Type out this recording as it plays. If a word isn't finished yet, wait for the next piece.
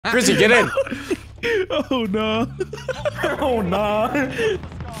Grizzy, get in. Oh no. Oh no.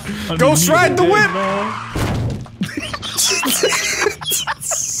 Ghost ride the whip.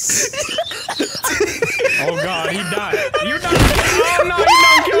 Oh god, he died. You died. Oh no, you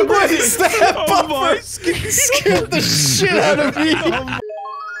don't kill Grizzy. That buffer scared the shit out of me.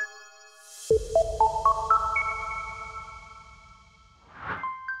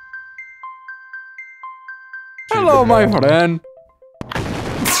 Hello, my friend.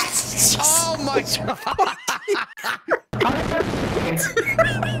 Oh my god.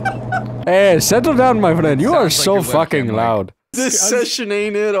 Hey, settle down, my friend. You are Sounds like so your fucking webcam, loud. This session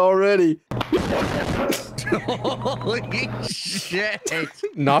ain't it already. Holy shit.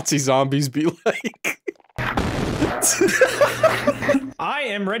 Nazi zombies be like. I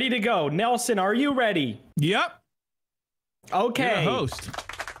am ready to go. Nelson, are you ready? Yep. Okay. You're a host.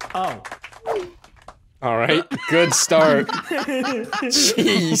 Oh. All right, good start.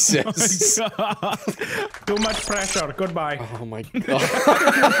 Jesus. Oh too much pressure. Goodbye. Oh my god.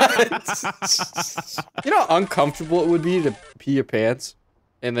 You know how uncomfortable it would be to pee your pants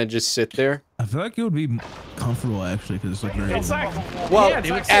and then just sit there? I feel like it would be comfortable actually, because it's like very. It's like, well, yeah,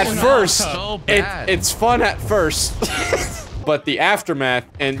 dude, it's at so first, so bad. it's fun at first, but the aftermath,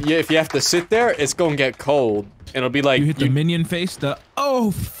 and if you have to sit there, it's gonna get cold. And it'll be like you hit the minion face.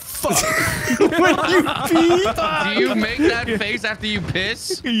 Oh fuck! when you pee. Do you make that face after you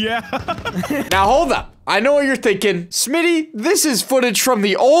piss? Yeah. Now hold up. I know what you're thinking. Smitty, this is footage from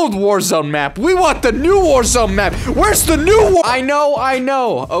the old Warzone map. We want the new Warzone map. Where's the new one? I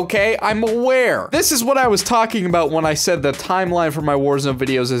know, okay? I'm aware. This is what I was talking about when I said the timeline for my Warzone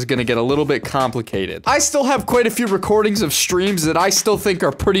videos is gonna get a little bit complicated. I still have quite a few recordings of streams that I still think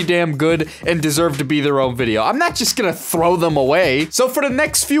are pretty damn good and deserve to be their own video. I'm not just gonna throw them away. So for the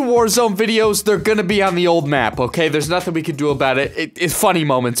next few Warzone videos, they're gonna be on the old map, okay? There's nothing we can do about it. It's funny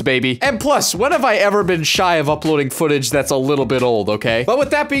moments, baby. And plus, when have I ever been shy of uploading footage that's a little bit old, okay? But with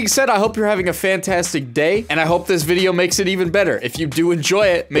that being said, I hope you're having a fantastic day, and I hope this video makes it even better. If you do enjoy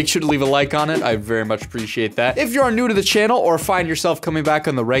it, make sure to leave a like on it. I very much appreciate that. If you are new to the channel or find yourself coming back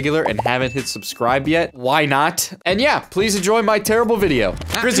on the regular and haven't hit subscribe yet, why not? And yeah, please enjoy my terrible video.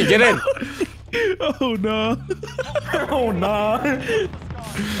 Grizzy, get in. Oh no. oh no.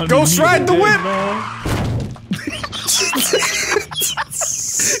 Ghost ride the whip.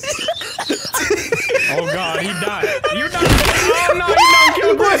 Oh god, he died. You died. Oh no, you don't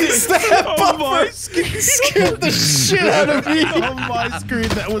kill Grizzy. That Oh my buffer scared the shit out of me. On my screen,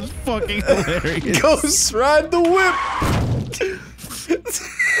 that was fucking hilarious. Ghost ride the whip.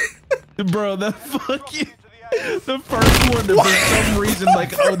 Bro, the fucking the first one that for some reason,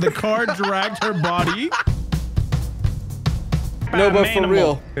 like, oh, the car dragged her body. No, but for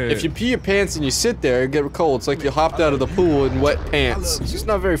real, if you pee your pants and you sit there, it get cold. It's like you hopped out of the pool in wet pants. It's just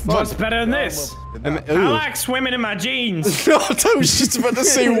not very fun. What's better than this? I like swimming in my jeans. No, I was just about to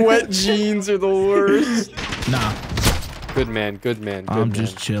say wet jeans are the worst. Nah. Good man, good man, good I'm man.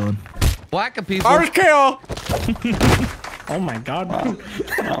 just chilling. Black people. Hard kill! Oh my god. Whack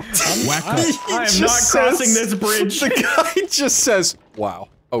up. I am not crossing this bridge. The guy just says, wow.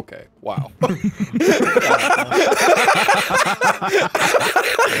 Okay, wow.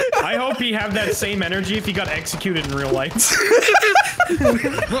 I hope he have that same energy if he got executed in real life.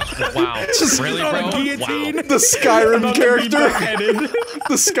 Wow. Just really, bro? on a guillotine. Wow. The Skyrim character.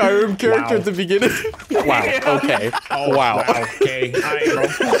 The Skyrim character Wow. at the beginning. Wow, okay. Oh, wow. Okay.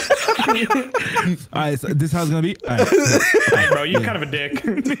 Alright, so this is how it's gonna be. Alright. Hey, bro, you kind of a dick.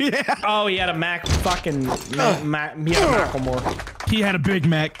 Yeah. Oh, he had a Mac fucking. He had a Macklemore. He had a Big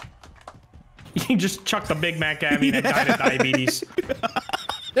Mac. He just chucked the Big Mac at me and died of diabetes.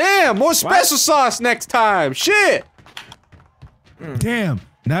 Damn, more special sauce next time. Shit. Damn,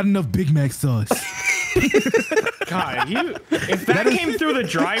 not enough Big Mac sauce. God, if that came through the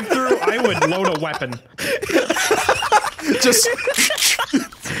drive-thru, I would load a weapon. Just.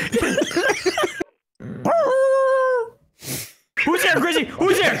 Who's there, Grizzy?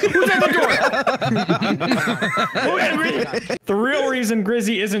 Who's there? Who's at the door? Who's there, Grizzy? The real reason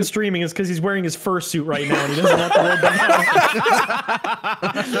Grizzy isn't streaming is because he's wearing his fursuit right now and he doesn't want the world to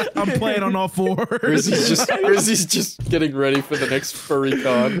know. I'm playing on all four. Grizzy's just getting ready for the next furry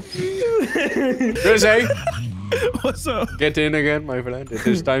con. Grizzy, What's up? get in again, my friend. It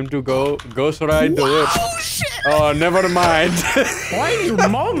is time to go. Ghost ride the whip. Oh shit! Oh, never mind. Why did you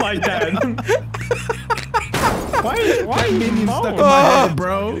moan like that? Why Minion you stuck in moan? my head,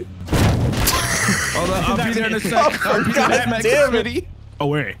 bro. Hold on, I'll be there in a second. God damn it. Oh,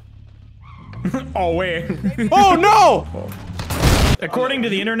 wait. Oh, wait. Oh no! According to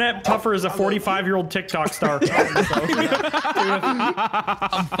the internet, Puffer is a 45-year-old TikTok star. I'm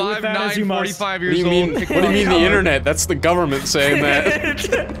 5'9", 45 years old. What do you mean the internet? That's the government saying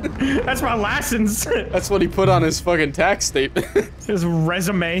that. That's my license. That's what he put on his fucking tax statement. His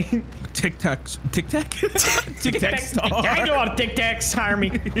resume. Tic-tac star. I know how Tic Tacs hire me.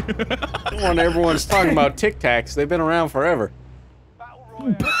 When everyone's talking about Tic Tacs, they've been around forever.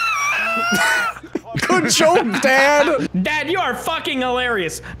 Good joke, Dad! Dad, you are fucking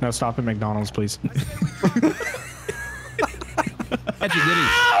hilarious. No, stop at McDonald's, please. Actually, did he?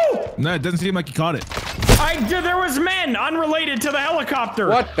 Ow! No, it doesn't seem like he caught it. There was men unrelated to the helicopter.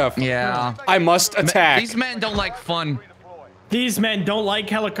 What the f— Yeah. I must attack. These men don't like fun. These men don't like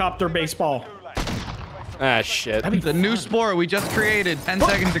helicopter baseball. Ah, shit. The new sport we just created 10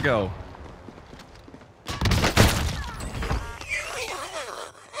 seconds ago.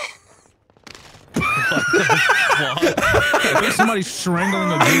 Somebody's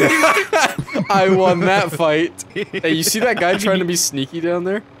strangling a goose. I won that fight. Hey, you see that guy trying to be sneaky down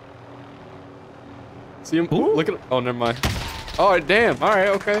there? See him? Ooh. Look at him. Oh, never mind. Oh, damn. All right,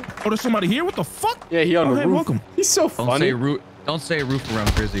 okay. Oh, there's somebody here? What the fuck? Yeah, he on the hey, roof. welcome. He's so funny. Don't say roof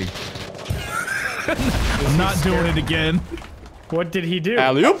around Grizzy. I'm not doing it again. What did he do?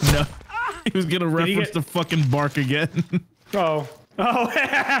 Alley-oop. No. He was gonna reference the fucking bark again. Oh. Oh.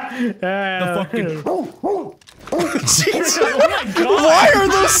 The fucking... Jesus. Oh my god. Why are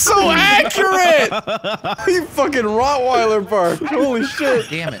those so accurate? You fucking Rottweiler bark. Holy shit.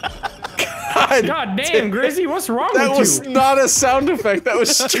 Damn it. God damn, Grizzy, what's wrong That with was you? not a sound effect. That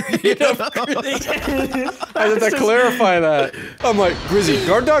was straight up Grizzy. I had to clarify that. I'm like, Grizzy,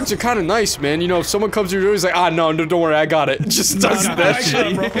 guard dogs are kind of nice, man. You know, if someone comes to your door, he's like, ah, no, don't worry, I got it. Just does that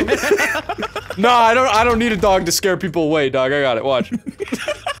shit. No, I don't need a dog to scare people away, dog. I got it. Watch.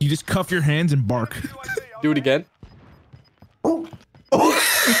 You just cuff your hands and bark. Do it again. What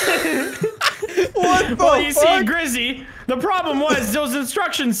the Well, you see, fuck? Grizzy, the problem was those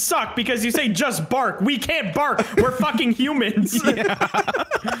instructions suck because you say just bark. We can't bark. We're fucking humans.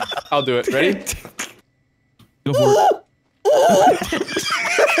 I'll do it. Ready? Go for it.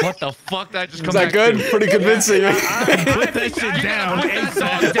 What the fuck? That just Is come that back good? to? Pretty convincing. Put that shit down. Put that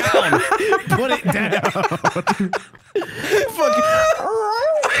song down. Put it down.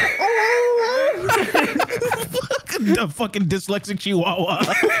 The fucking dyslexic chihuahua.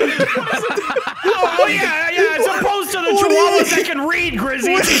 Oh yeah, as opposed to the chihuahuas that can read,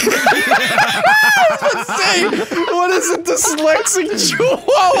 Grizzy. Say, what does a dyslexic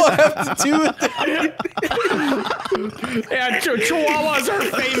chihuahua have to do with that? Yeah, chihuahuas are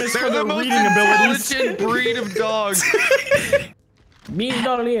famous for They're their the most reading abilities. intelligent breed of dogs.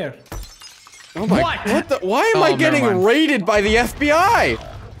 Oh my, what the? Why am I never getting mind. raided by the FBI?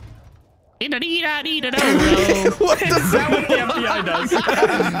 What the Is that what the FBI does?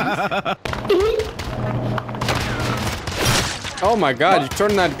 Oh my god, you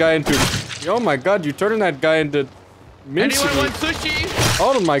turning that guy into... Oh my god, you turning that guy into... mince Anyone meat. want sushi?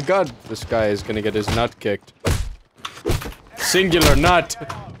 Oh my god, this guy is gonna get his nut kicked. Singular nut.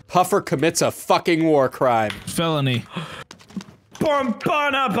 Puffer commits a fucking war crime. Felony. Bum,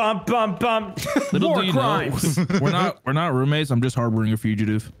 bum, bum, bum. Little War do you crimes. know, we're not roommates. I'm just harboring a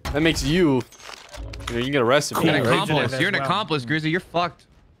fugitive. That makes you... You know, you can get arrested for An that, right? accomplice. You're an well. accomplice, Grizzy. You're fucked.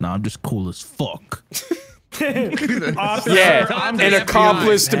 Nah, I'm just cool as fuck. Officer, Yeah, I'm an the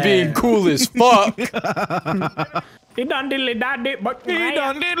accomplice to being cool as fuck. He done diddly done it, but There's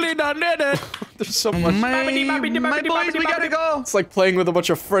so much... My boys, we gotta go. It's like playing with a bunch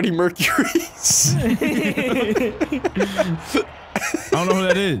of Freddie Mercurys. I don't know who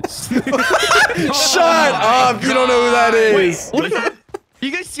that is. Shut up! You don't know who that is. What is that? You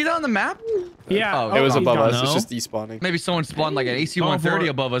guys see that on the map? Yeah. Oh, It was above us. No. It's just despawning. Maybe someone spawned like an AC-130 for it.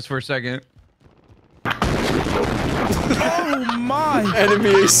 above us for a second. Oh my! Enemy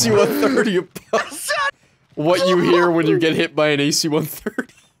AC-130 above. What you hear when you get hit by an AC-130.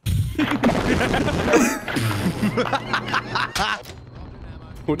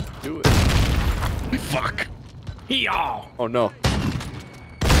 What are you doing? Fuck. Y'all. Oh no.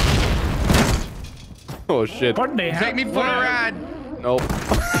 Oh shit. What the Take me for a ride. Nope.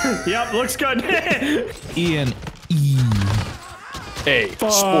 Yep, looks good. Ian. E. Hey,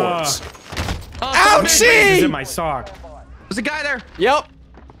 sports. Oh, Is Ouchie! in my sock. There's a guy there. Yep.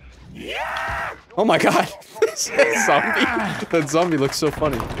 Oh my god. That zombie. That zombie looks so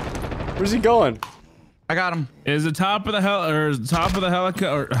funny. Where's he going? I got him. Is the top of the hell or is the top of the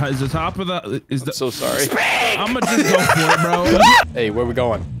helicopter or is the top of the is the So sorry. I'm gonna just go for it, bro. Hey, where we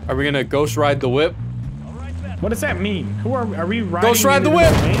going? Are we gonna ghost ride the whip? What does that mean? Who are we riding? Ghost ride the into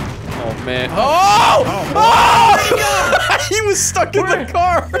whip. domain? Oh man. Oh! Oh! He was stuck in the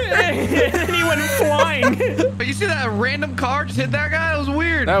car. And he went flying. But you see that random car just hit that guy? That was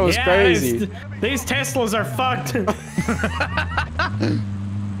weird. That was crazy. These Teslas are fucked.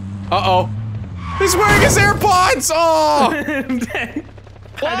 Uh-oh. He's wearing his AirPods! Oh!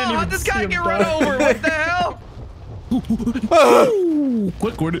 Whoa, how'd this guy get run over? What the hell?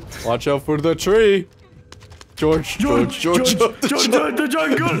 Quick, Gordon. Watch out for the tree. George of the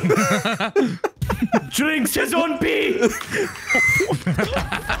jungle. Drinks his own pee.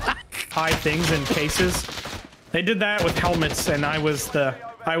 Hide things in cases. They did that with helmets, and I was the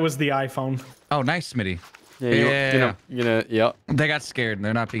iPhone. Oh, nice, Smitty. Yeah. They got scared.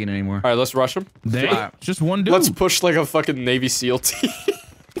 They're not peeking anymore. All right, let's rush them. Just one dude. Let's push like a fucking Navy SEAL team.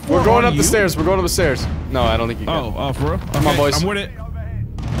 We're going up the stairs. We're going up the stairs. No, I don't think you can. Oh, for real? Come on, boys. I'm with it.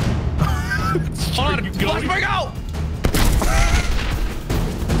 Hold on, flashbang out!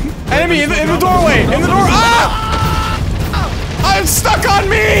 Enemy in the doorway! In the door! Ah! I'm stuck on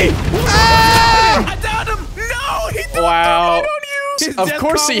me! Ah! I downed him! No! He threw Wow. a thermite on you! Of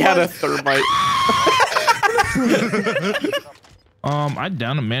course he had a thermite. I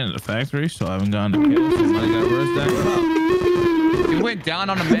downed a man in the factory, so I haven't gone to kill somebody got rest that. You went down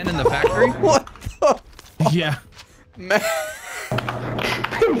on a man in the factory? What the? Yeah. Man.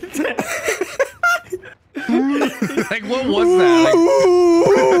 Like, what was that?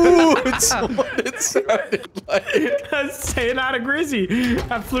 Ooh, it's what it sounded like. I was saying hi to Grizzy.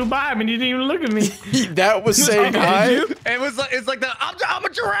 I flew by him and he didn't even look at me. That was saying hi? It's like the I'm a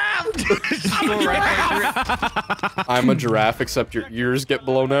giraffe. I'm a giraffe, except your ears get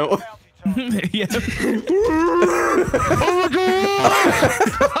blown out. Yeah. Oh my god!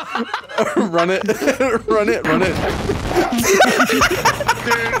 Run it. Run it.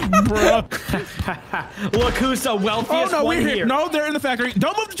 Dude, bro. Look who's the wealthiest Oh, no, one we're here. here. No, they're in the factory.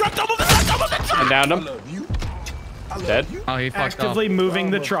 Don't move the truck. Don't move the truck. Don't move the truck. I downed him. Dead? Oh, he fucked up. Actively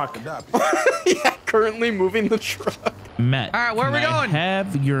moving the truck. Yeah, currently moving the truck. Matt. All right, where are we can I going?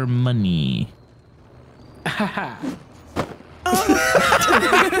 have your money.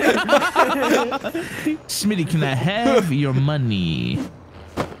 Smitty, can I have your money?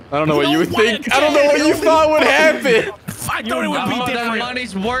 I don't know what you would think. I don't know what you thought would happen. I thought it would be That different.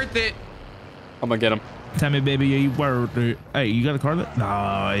 money's worth it. I'm gonna get him. Tell me, baby, you worth it. Hey, you got a car?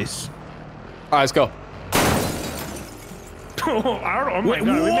 Nice. All right, let's go. Oh my god,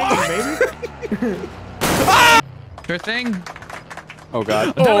 we made it, baby. Sure thing. Oh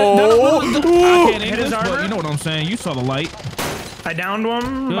god. I can't Hit hit his this, armor? but you know what I'm saying. You saw the light. I downed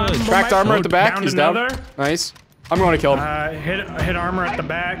one. Good. Cracked armor at the back. Downed He's another. down. Nice. I'm going to kill him. Hit armor at the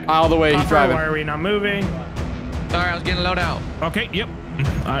back. All the way. He's driving. Why are we not moving? Sorry, I was getting low out. Okay, yep.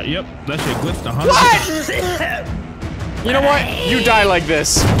 Yep, that shit glitched 100%. What? You know what? You die like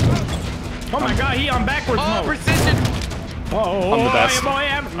this. Oh my god, he on backwards Oh, mode. precision. Oh, I'm the best.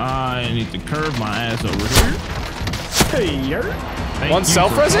 I need to curve my ass over here. Thank One you for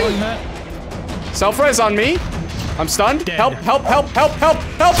self-resing? calling that. Self-res on me. I'm stunned. Dead. Help, help, help, help, help,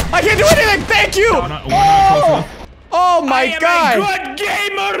 help. I can't do anything. Thank you. We're not close enough. Oh my I god. am a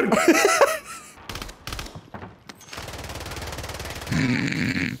good gamer.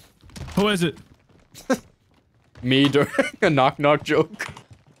 Who is it? Me during a knock-knock joke.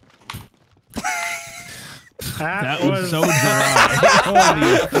 That was so dry.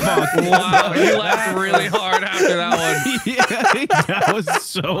 Holy fuck. Wow, you laughed really hard after that one. Yeah, that was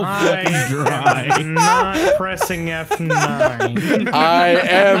so fucking dry. I'm not pressing F9. I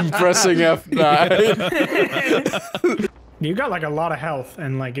am pressing F9. You got like a lot of health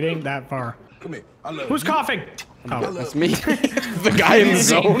and like it ain't that far. Who's coughing? Oh. That's me. The guy in the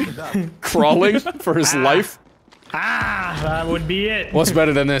zone. Crawling for his life. Ah, that would be it. What's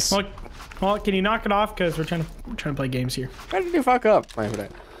better than this? Well, can you knock it off? Because we're trying to play games here. How did you fuck up, my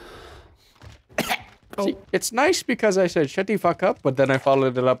friend? See, it's nice because I said shut the fuck up, but then I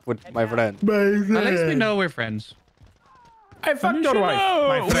followed it up with my friend. At least we know we're friends. I fucked your wife,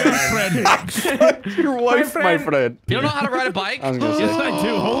 my friend. Your wife, my friend. You don't know how to ride a bike? I was gonna Yes, say. I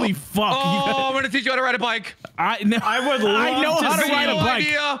do. Holy fuck. Oh, I'm gonna teach you how to ride a bike. I know. I would love I know to how to see ride a no bike.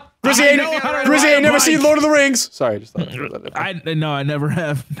 Idea. Grizzy I know how to ride ain't a never bike. seen Lord of the Rings. Sorry, just thought No, I never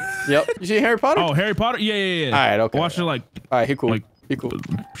have. Yep. You see Harry Potter? Oh, Harry Potter? Yeah. All right, okay. Watch it like. All right, he cool. Like- he cool.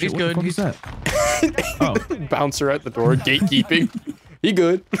 He's Shit, good. What the fuck is that? Oh. Bouncer at the door, gatekeeping. He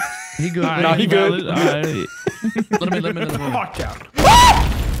good. He good. Alright, Nah, he good. Alright. Let me. Fuck out.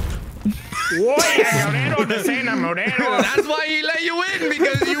 That's why he let you in,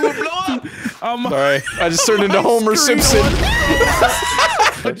 because you would blow up. Sorry, I just turned into Homer Simpson.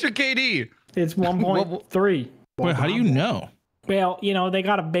 What's your KD? It's 1.3. Wait, how do you know? Well, you know, they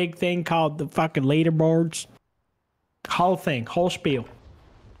got a big thing called the fucking leaderboards. Whole thing, whole spiel.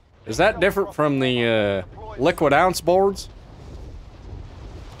 Is that different from the liquid ounce boards?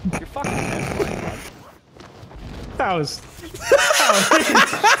 You're fucking. That was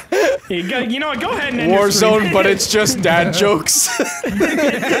you know what? Go ahead and end Warzone, but it's just dad jokes.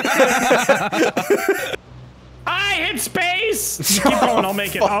 I hit space. Keep going. I'll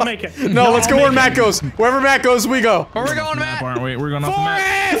make it. I'll make it. No, let's go where Matt goes. Wherever Matt goes, we go. Where we going, Matt? Aren't we? We're going off the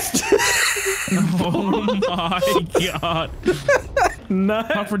map. Oh my god.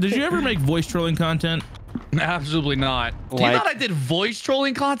 Huckford, did you ever make voice trolling content? Absolutely not. Do you thought I did voice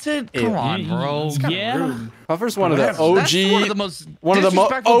trolling content? Come on, bro. Yeah. Puffer's one of the OG, That's one of the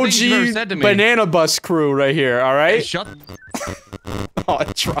most OG things you've ever said to me. banana bus crew right here. All right. Hey, shut. Oh, I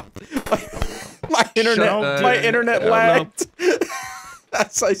dropped my internet lagged.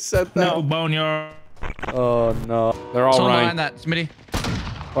 As I said that. No, boneyard. Oh no, they're all Someone running. behind that, Smitty.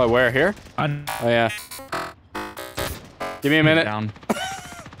 Oh, where here? Oh yeah. Give me a minute. Down.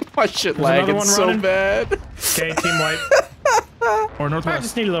 My shit There's another lagging one so running. bad. Okay, team wipe. Or I northwest.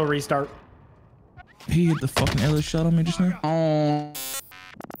 just need a little restart. He hit the fucking Ellis shot on me just now. Oh.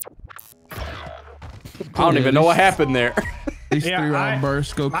 I don't even know what happened there. These Yeah, 3-round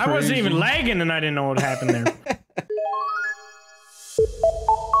bursts go crazy. I wasn't even lagging and I didn't know what happened there.